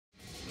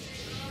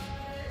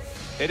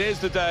It is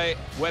the day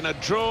when a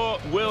draw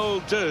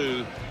will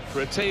do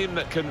for a team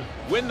that can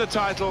win the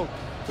title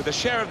with a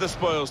share of the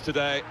spoils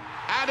today,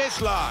 and it's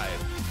live.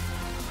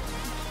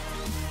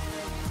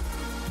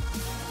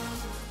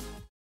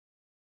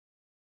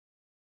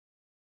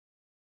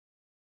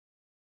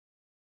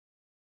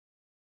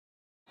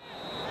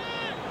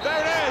 There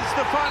it is,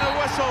 the final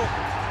whistle.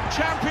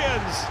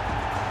 Champions.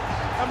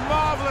 A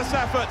marvellous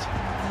effort.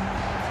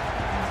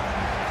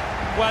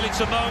 Well, it's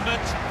a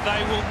moment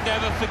they will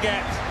never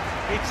forget.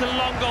 It's a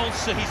long old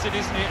season,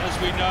 isn't it,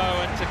 as we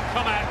know, and to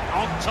come out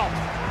on top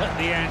at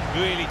the end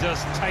really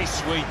does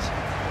taste sweet.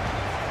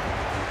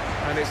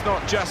 And it's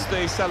not just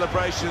the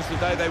celebrations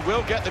today, they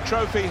will get the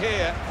trophy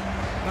here.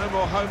 No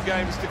more home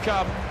games to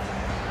come.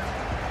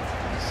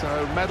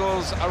 So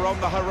medals are on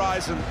the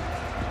horizon.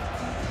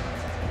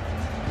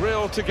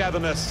 Real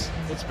togetherness.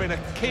 It's been a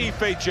key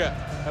feature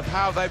of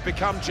how they've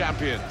become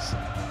champions.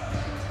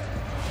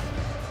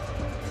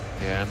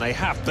 Yeah, and they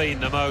have been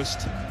the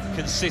most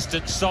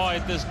consistent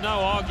side. There's no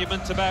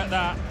argument about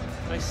that.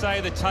 They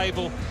say the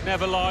table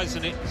never lies,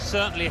 and it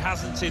certainly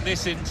hasn't in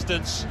this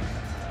instance.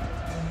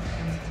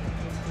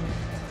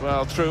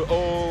 Well, through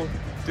all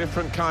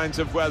different kinds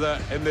of weather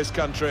in this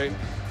country,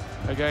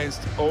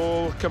 against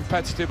all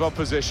competitive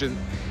opposition,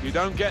 you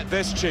don't get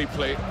this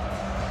cheaply.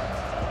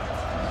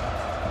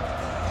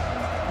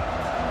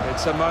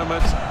 It's a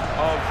moment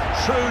of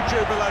true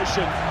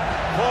jubilation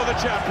for the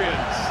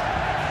champions.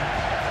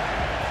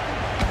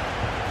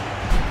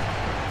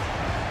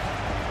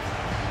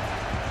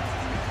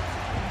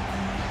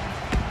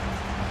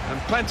 And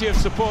plenty of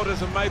supporters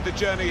have made the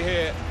journey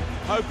here,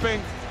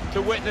 hoping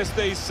to witness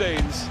these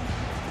scenes,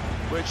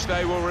 which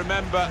they will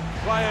remember,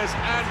 players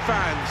and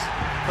fans,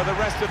 for the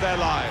rest of their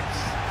lives.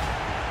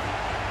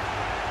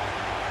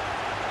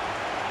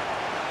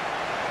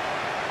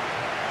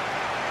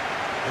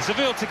 There's a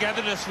real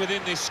togetherness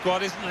within this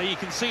squad, isn't there? You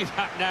can see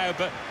that now,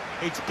 but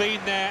it's been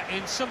there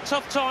in some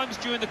tough times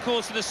during the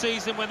course of the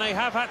season when they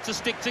have had to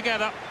stick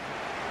together.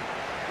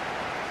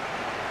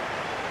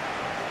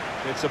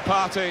 It's a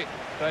party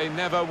they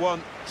never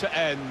want to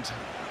end.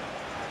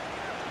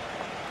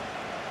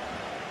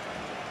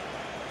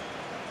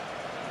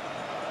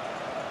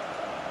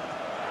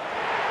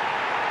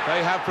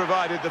 They have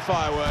provided the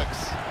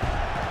fireworks.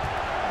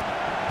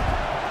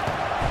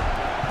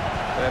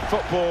 Their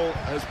football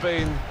has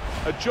been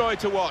a joy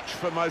to watch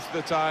for most of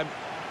the time.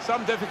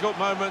 Some difficult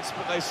moments,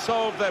 but they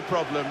solve their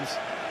problems,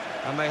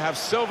 and they have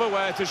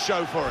silverware to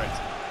show for it.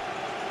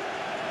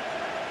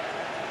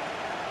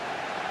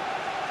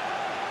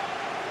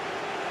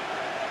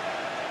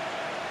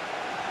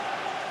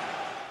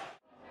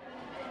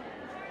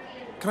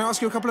 Can I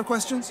ask you a couple of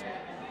questions?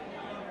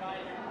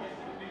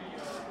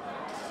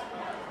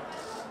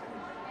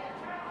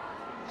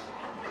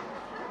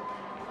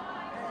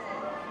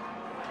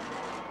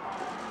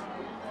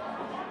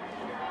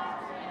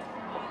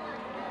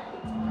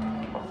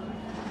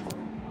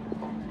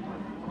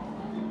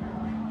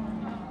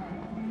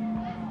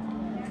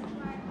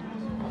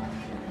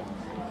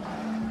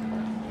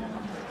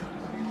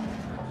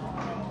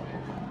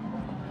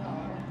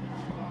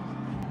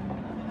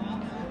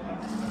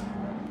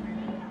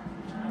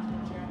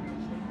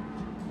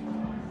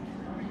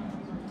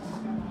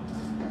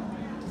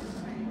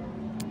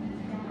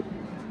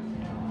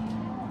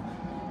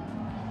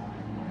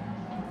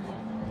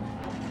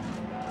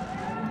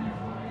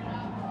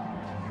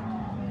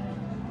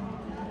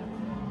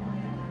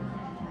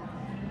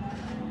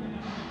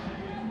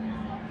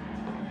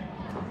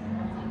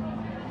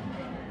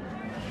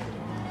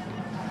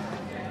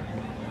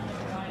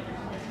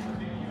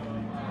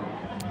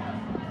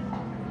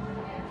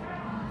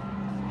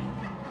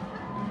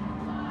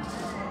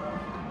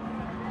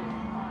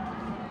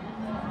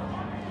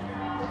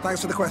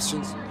 Thanks for the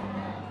questions.